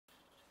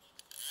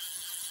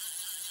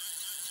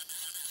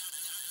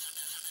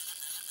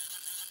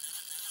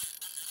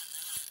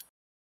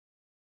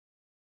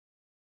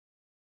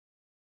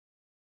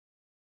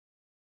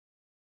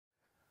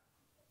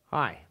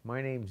Hi,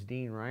 my name's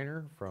Dean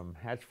Reiner from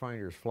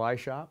Hatchfinder's Fly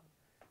Shop,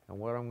 and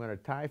what I'm going to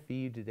tie for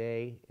you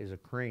today is a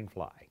crane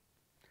fly.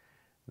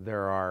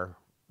 There are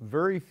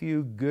very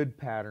few good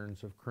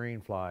patterns of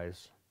crane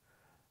flies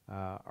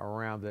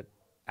around that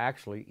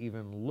actually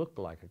even look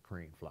like a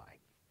crane fly.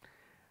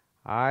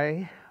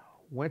 I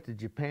went to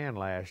Japan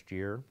last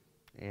year,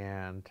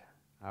 and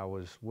I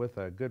was with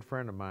a good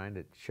friend of mine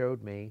that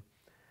showed me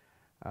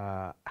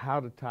how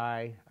to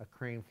tie a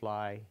crane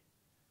fly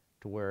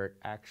to where it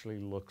actually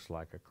looks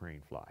like a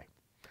crane fly.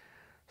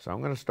 So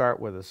I'm going to start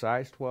with a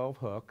size 12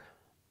 hook,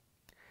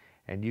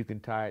 and you can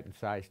tie it in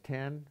size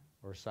 10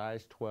 or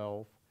size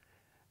 12.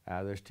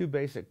 There's two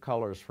basic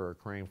colors for a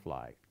crane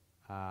fly,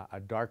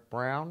 a dark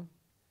brown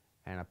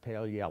and a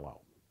pale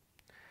yellow.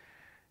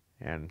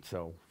 And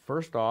so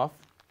first off,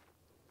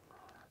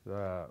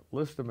 the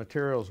list of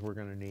materials we're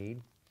going to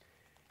need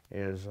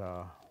is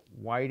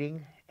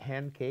whiting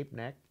hen cape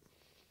neck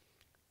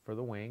for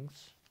the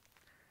wings.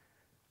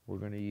 We're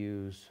going to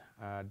use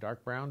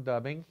dark brown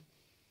dubbing.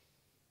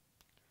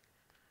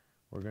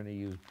 We're going to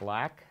use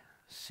black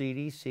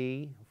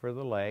CDC for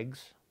the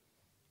legs.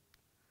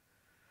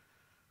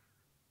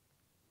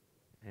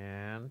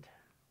 And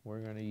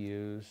we're going to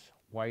use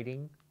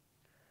whiting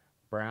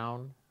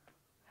brown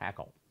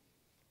hackle.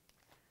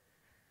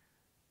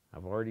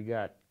 I've already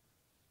got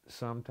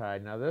some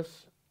tied. Now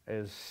this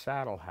is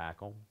saddle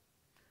hackle.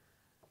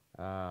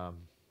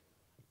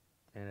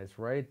 And it's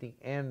right at the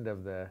end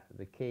of the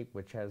cape,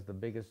 which has the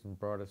biggest and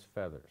broadest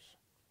feathers.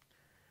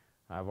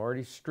 I've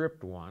already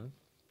stripped one,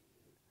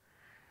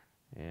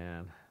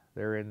 and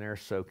they're in there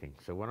soaking.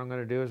 So what I'm going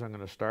to do is I'm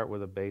going to start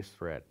with a base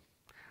thread.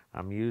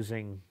 I'm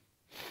using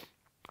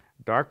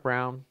dark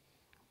brown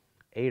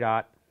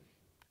 8/0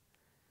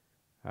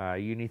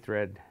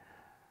 uni-thread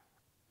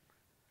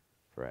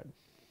thread.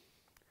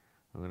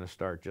 I'm going to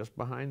start just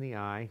behind the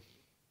eye,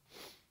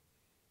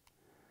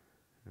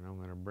 and I'm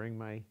going to bring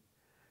my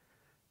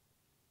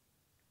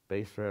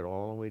base thread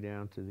all the way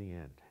down to the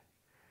end.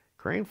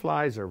 Crane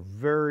flies are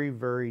very,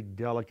 very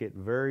delicate,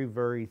 very,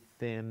 very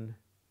thin,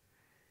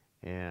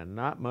 and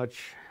not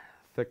much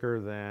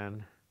thicker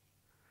than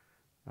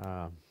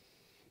the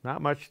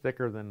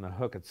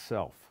hook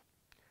itself.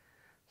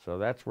 So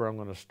that's where I'm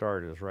going to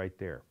start, is right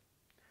there.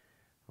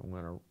 I'm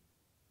going to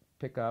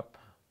pick up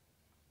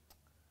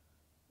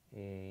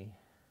a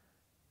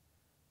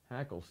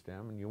hackle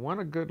stem, and you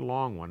want a good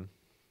long one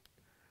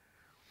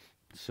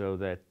so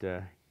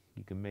that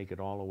you can make it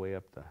all the way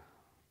up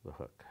the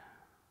hook.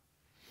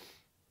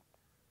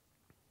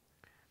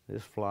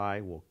 This fly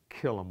will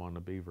kill them on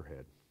the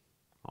beaverhead.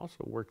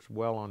 Also works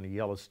well on the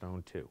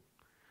Yellowstone too.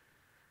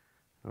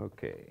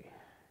 Okay,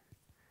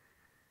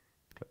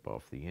 clip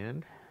off the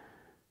end.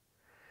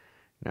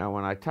 Now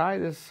when I tie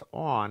this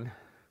on,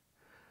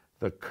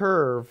 the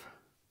curve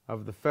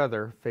of the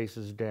feather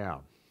faces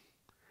down.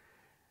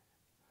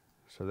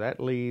 So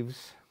that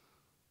leaves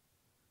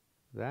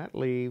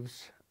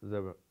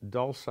the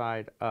dull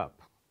side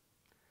up.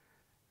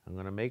 I'm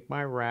going to make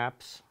my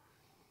wraps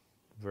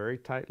very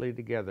tightly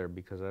together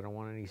because I don't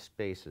want any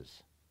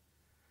spaces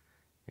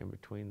in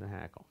between the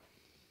hackle.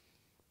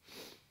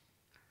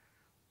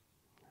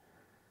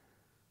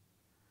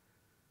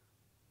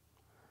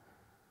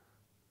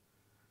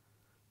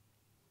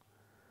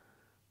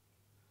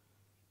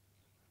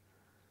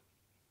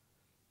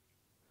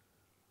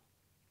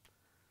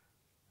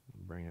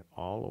 Bring it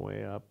all the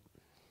way up.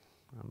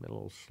 I'm a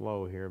little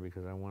slow here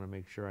because I want to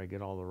make sure I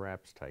get all the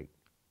wraps tight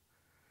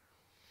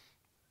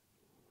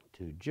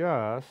to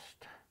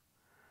just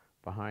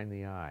behind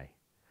the eye.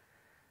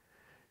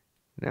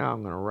 Now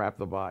I'm going to wrap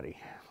the body.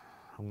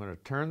 I'm going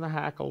to turn the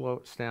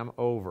hackle stem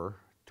over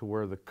to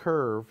where the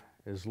curve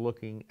is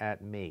looking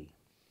at me.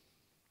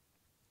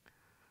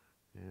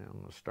 And I'm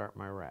going to start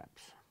my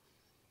wraps.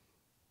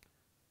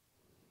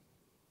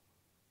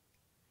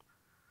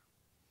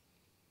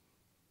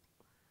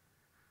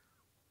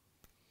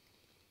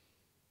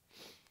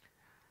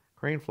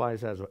 Crane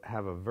flies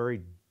have a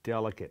very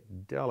delicate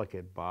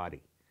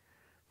body,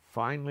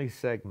 finely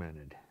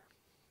segmented.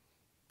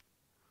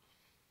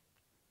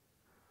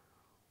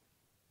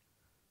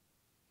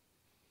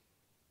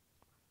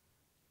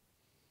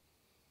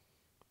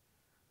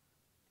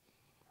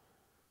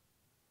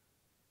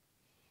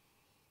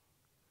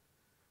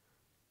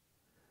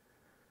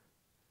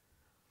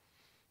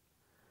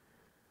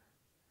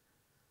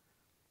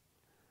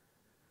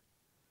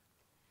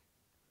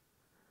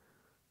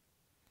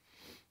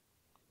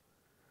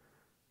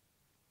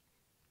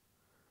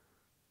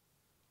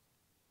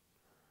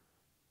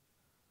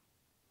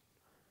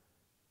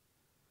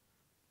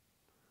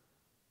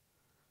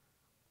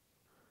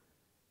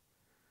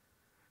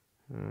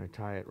 And I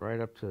tie it right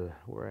up to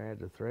where I had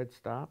the thread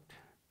stopped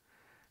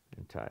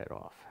and tie it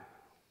off.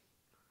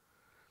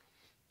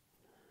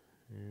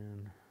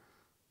 And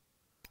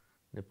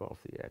nip off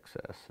the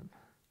excess and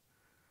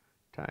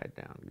tie it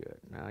down good.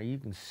 Now you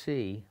can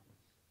see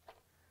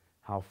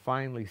how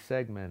finely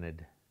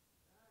segmented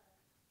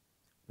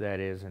that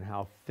is and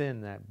how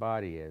thin that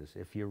body is.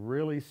 If you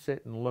really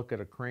sit and look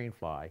at a crane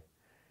fly,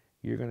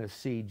 you're going to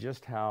see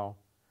just how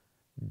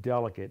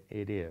delicate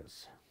it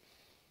is.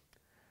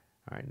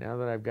 All right, now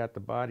that I've got the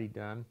body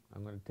done,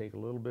 I'm going to take a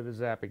little bit of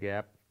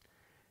Zap-A-Gap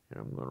and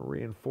I'm going to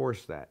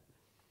reinforce that.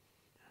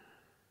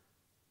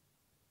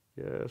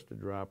 Just a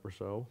drop or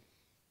so.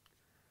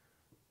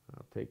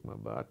 I'll take my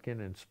bodkin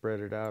and spread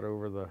it out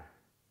over the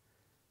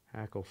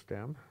hackle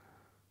stem.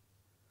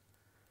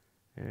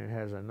 And it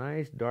has a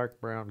nice dark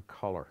brown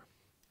color.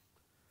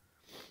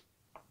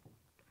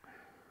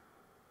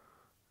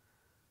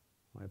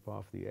 Wipe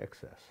off the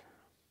excess.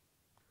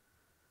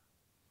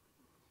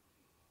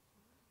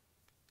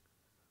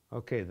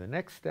 Okay, the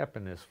next step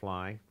in this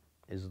fly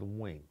is the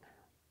wing.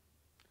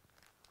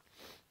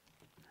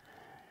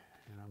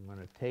 And I'm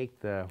going to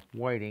take the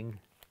whiting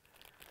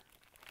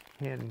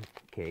hen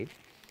cape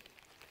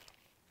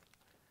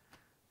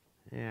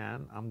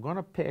and I'm going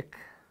to pick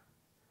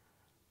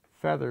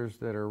feathers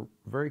that are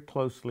very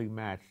closely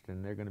matched,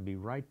 and they're going to be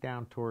right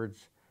down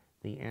towards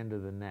the end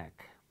of the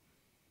neck.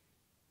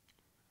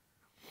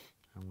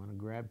 I'm going to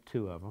grab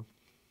 2 of them.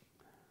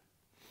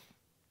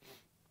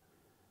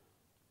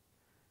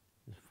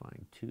 Just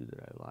find 2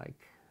 that I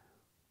like.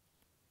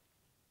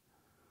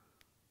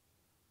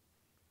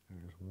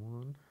 There's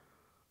 1.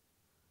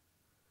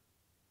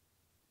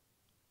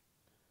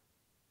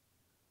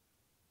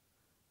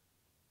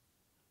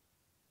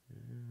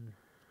 And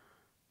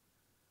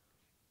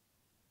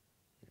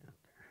yeah,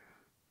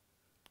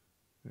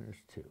 there's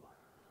 2.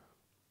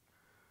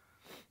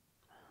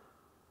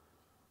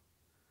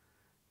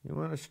 You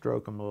want to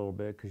stroke them a little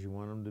bit because you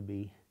want them to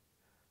be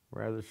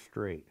rather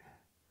straight.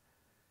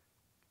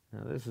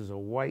 Now this is a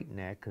white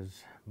neck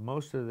because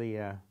most of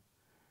the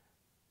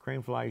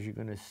crane flies you're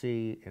going to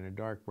see in a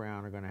dark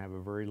brown are going to have a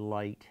very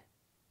light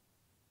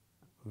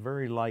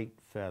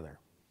feather.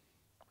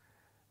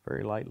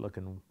 Very light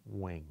looking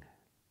wing.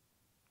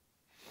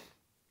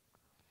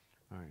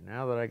 All right,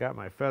 now that I got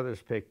my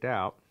feathers picked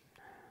out,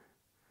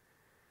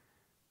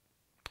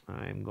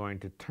 I'm going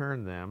to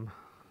turn them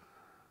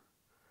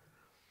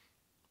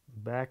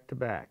back to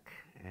back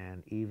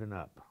and even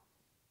up.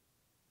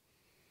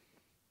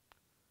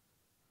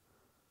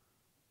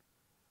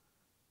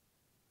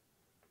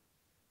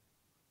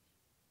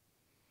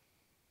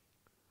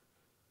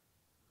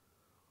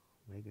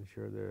 Making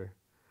sure they're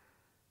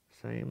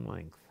same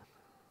length.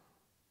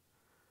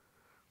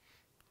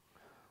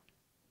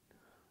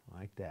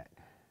 Like that.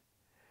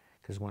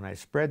 Because when I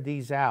spread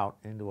these out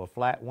into a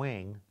flat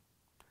wing,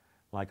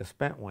 like a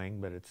spent wing,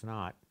 but it's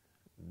not,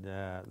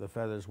 the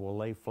feathers will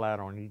lay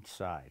flat on each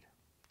side.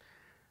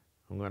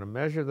 I'm going to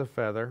measure the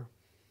feather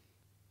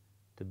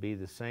to be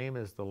the same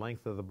as the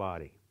length of the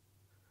body.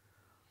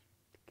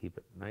 Keep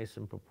it nice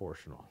and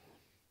proportional.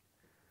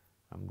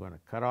 I'm going to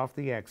cut off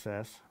the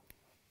excess.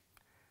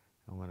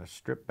 I'm going to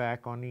strip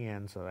back on the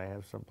end so that I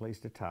have some place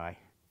to tie.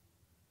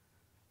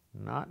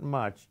 Not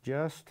much,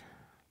 just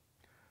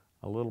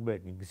a little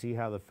bit. You can see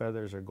how the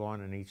feathers are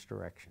going in each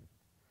direction.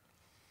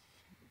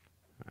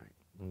 All right,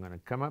 I'm going to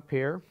come up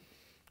here.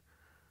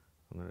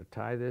 I'm going to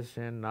tie this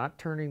in, not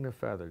turning the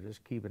feather,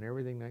 just keeping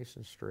everything nice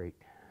and straight.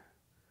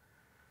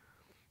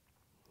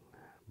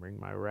 Bring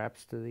my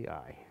wraps to the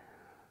eye.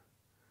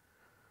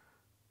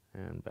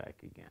 And back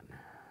again.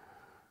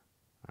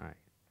 All right.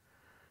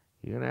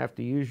 You're going to have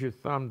to use your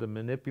thumb to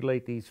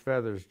manipulate these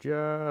feathers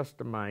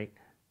just a mite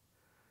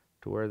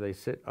to where they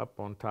sit up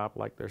on top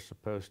like they're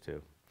supposed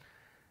to.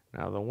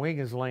 Now the wing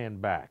is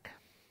laying back.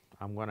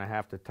 I'm going to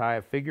have to tie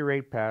a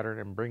figure-8 pattern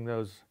and bring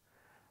those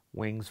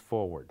wings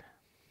forward.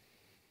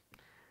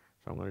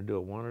 So I'm going to do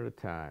it one at a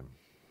time.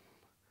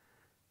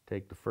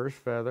 Take the first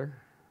feather,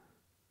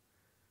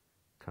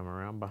 come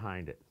around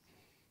behind it.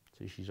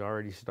 See, she's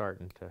already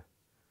starting to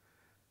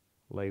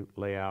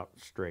lay out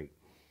straight.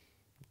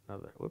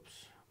 Another,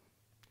 whoops.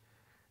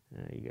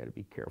 You got to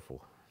be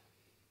careful.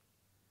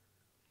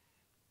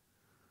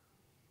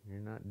 You're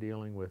not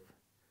dealing with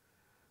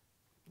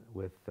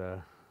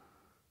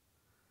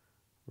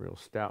real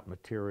stout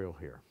material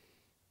here.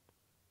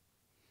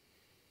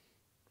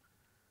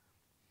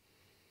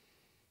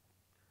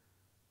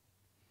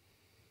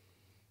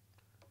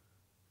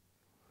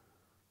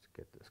 Let's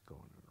get this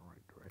going in the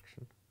right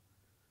direction.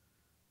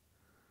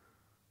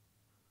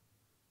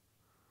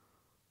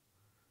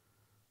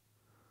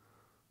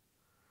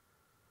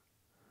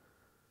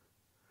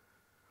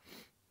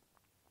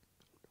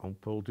 Don't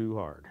pull too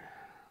hard,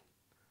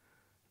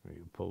 or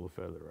you pull the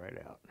feather right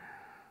out.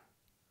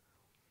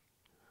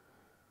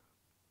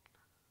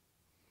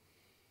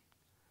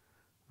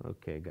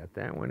 Okay, got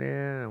that one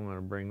in. I'm going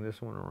to bring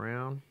this one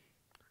around.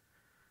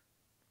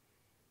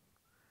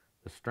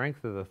 The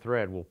strength of the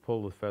thread will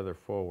pull the feather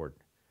forward.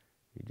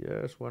 You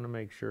just want to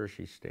make sure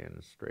she's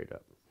standing straight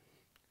up.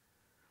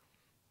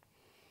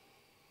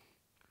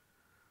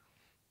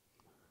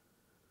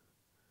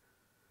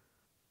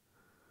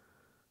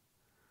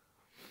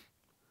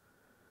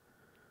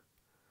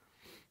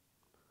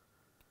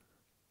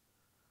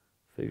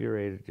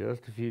 Figure-8 it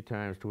just a few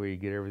times to where you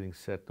get everything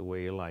set the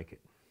way you like it.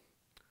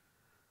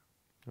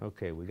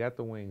 Okay, we got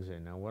the wings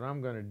in. Now what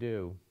I'm going to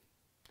do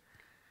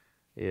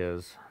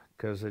is,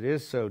 because it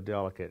is so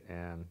delicate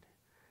and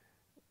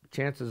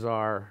chances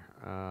are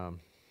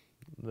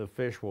the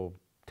fish will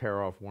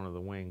tear off one of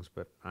the wings,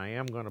 but I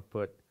am going to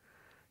put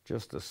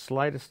just the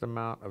slightest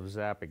amount of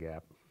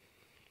Zap-A-Gap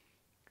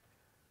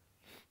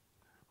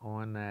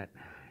on that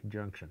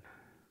junction,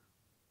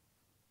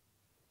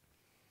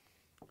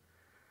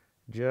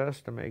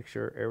 just to make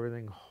sure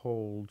everything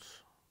holds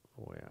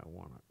the way I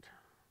want it.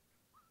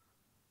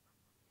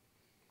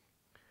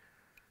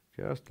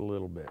 Just a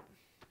little bit.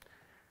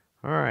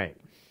 All right.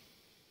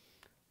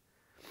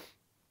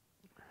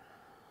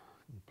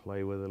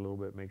 Play with it a little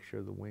bit, make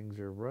sure the wings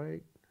are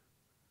right,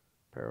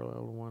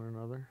 parallel to one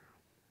another.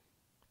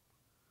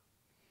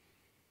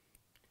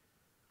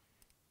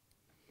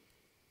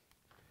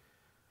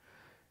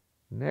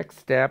 Next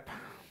step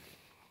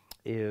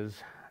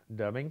is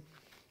dubbing.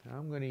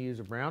 I'm going to use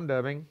a brown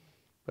dubbing,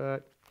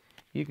 but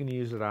you can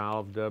use an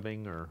olive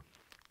dubbing or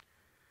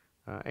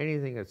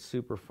anything that's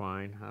super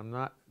fine. I'm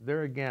not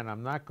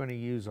going to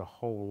use a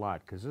whole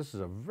lot because this is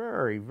a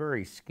very,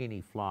 very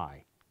skinny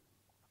fly.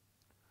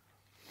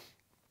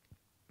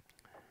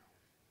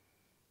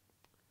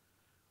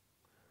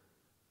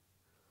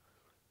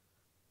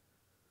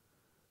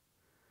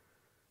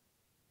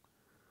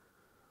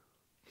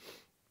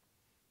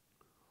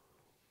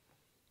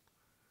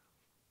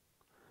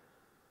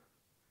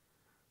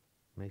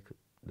 Make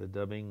the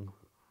dubbing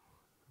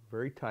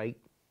very tight.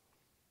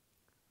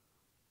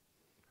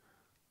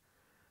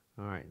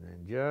 All right, and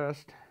then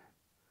just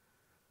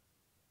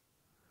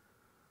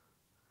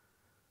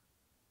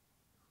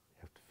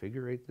have to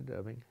figure eight the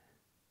dubbing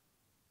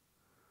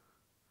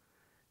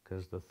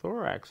because the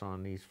thorax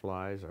on these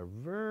flies are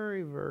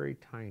very, very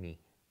tiny.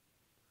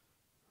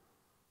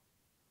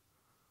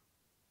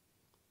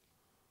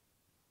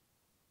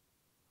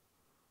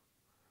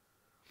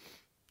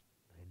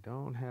 They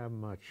don't have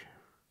much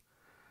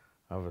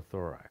of a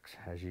thorax,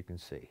 as you can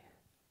see.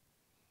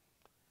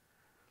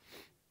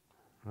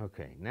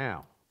 Okay,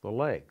 now the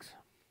legs.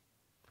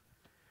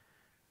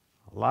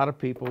 A lot of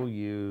people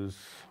use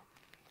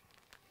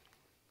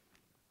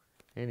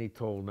any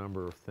total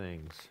number of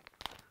things.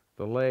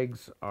 The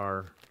legs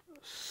are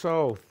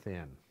so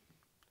thin.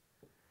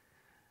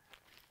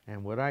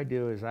 And what I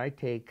do is I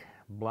take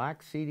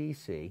black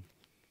CDC,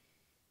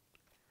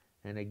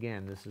 and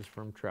again, this is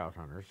from Trout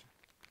Hunters,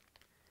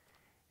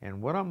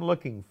 and what I'm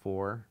looking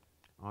for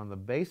on the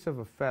base of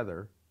a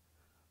feather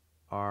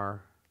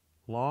are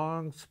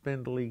long,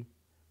 spindly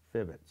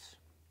fibbits.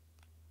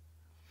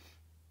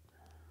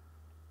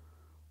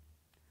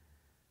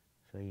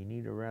 So you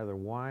need a rather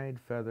wide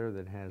feather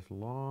that has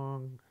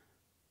long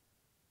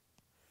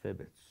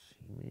fibbits.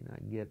 You may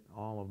not get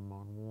all of them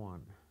on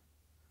one.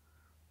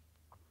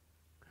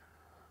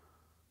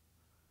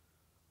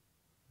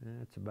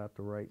 That's about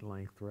the right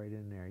length right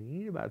in there. You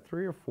need about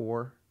 3 or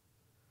 4.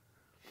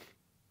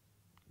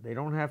 They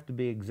don't have to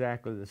be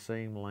exactly the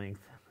same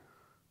length.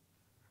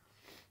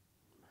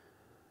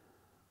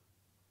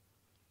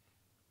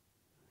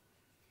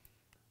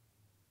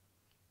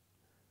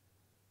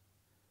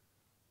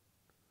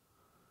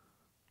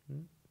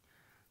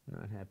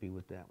 Not happy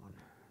with that one.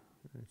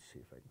 Let's see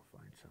if I can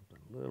find something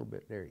a little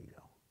bit. There you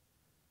go.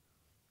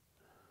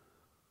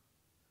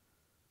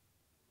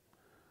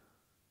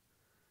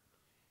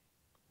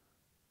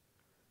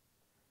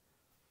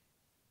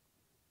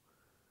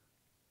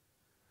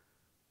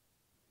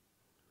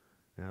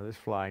 Now this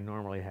fly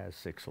normally has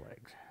 6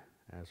 legs,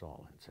 as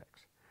all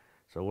insects.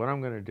 So what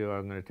I'm going to do,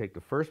 I'm going to take the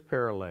first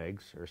pair of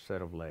legs, or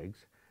set of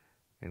legs,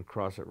 and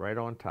cross it right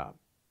on top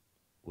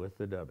with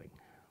the dubbing.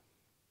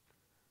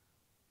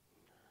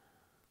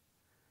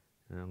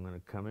 And I'm going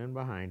to come in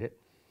behind it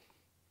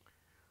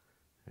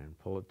and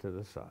pull it to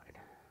the side,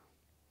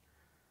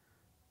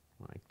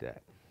 like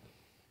that.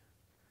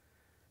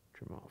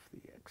 Trim off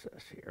the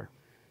excess here,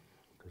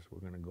 because we're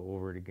going to go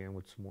over it again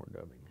with some more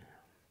dubbing.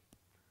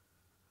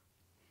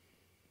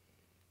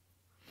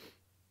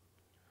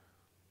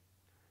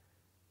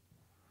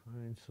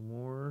 Find some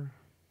more.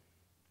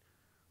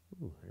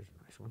 Ooh, there's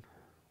a nice one.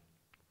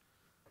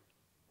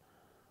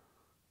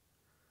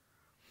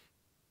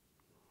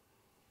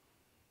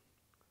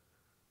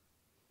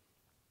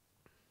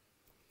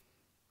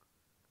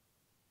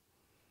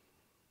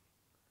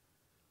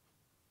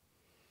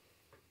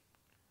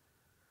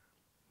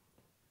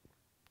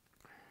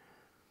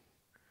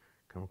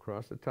 Come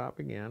across the top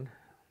again,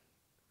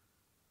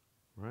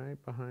 right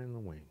behind the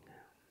wing.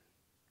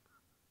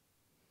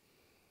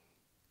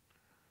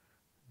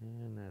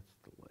 And that's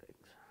the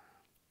legs.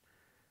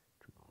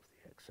 Trim off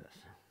the excess.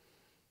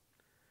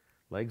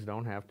 Legs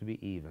don't have to be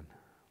even.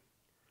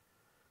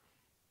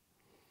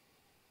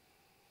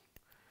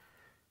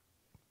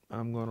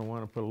 I'm going to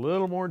want to put a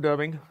little more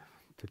dubbing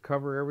to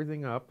cover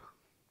everything up.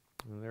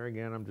 And there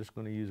again, I'm just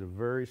going to use a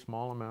very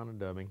small amount of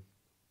dubbing.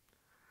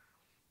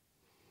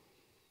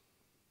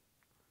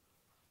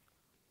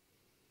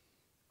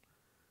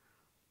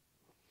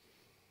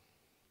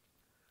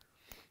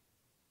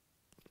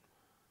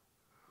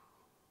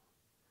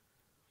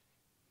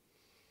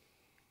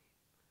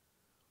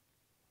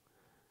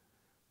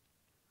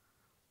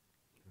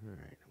 All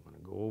right, I'm going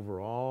to go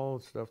over all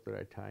the stuff that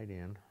I tied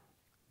in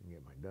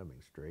Get my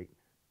dubbing straight.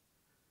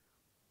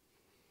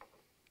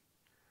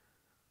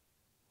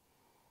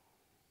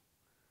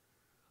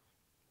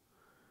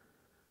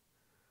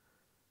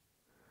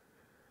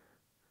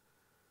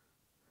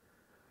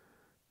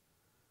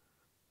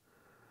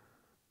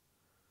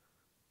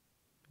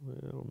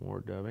 A little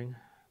more dubbing,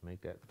 make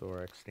that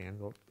thorax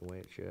stand up the way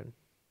it should.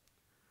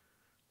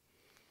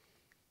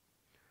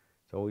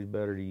 It's always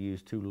better to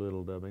use too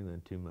little dubbing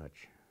than too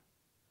much.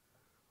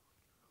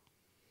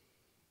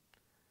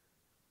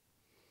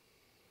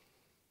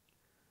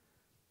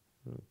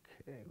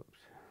 Okay, whoops.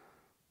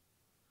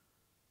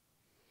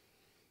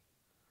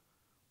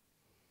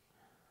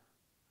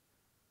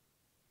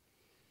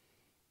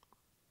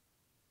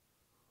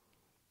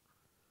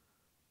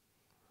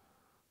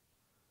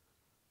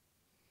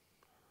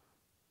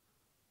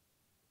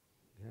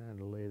 Got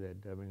to lay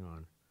that dubbing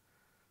on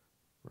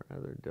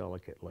rather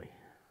delicately.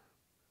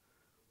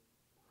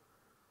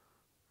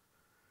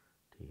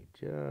 Till you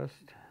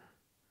just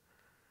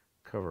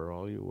cover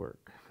all your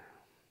work.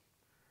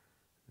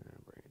 And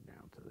bring it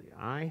down to the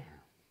eye.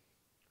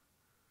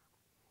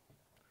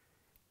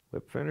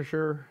 Lip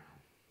finisher.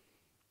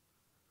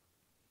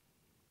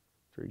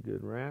 3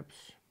 good wraps.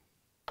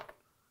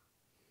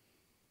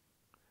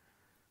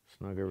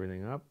 Snug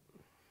everything up.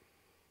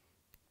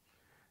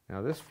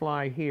 Now this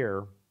fly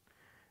here,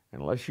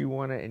 unless you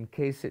want to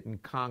encase it in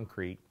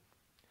concrete,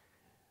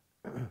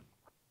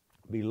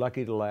 be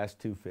lucky to last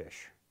 2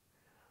 fish.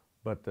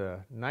 But the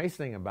nice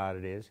thing about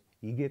it is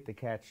you get to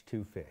catch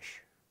 2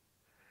 fish.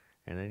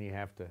 And then you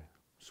have to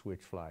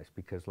switch flies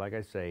because, like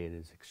I say, it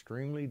is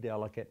extremely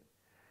delicate.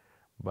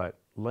 But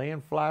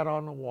laying flat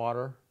on the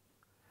water,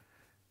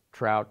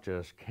 trout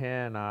just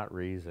cannot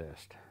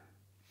resist.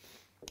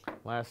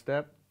 Last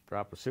step,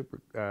 drop a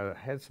super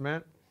head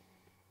cement.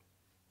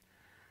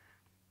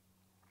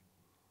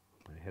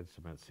 My head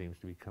cement seems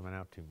to be coming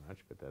out too much,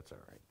 but that's all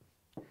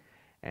right.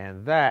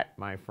 And that,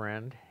 my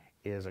friend,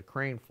 is a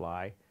crane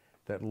fly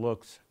that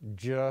looks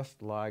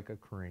just like a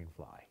crane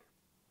fly.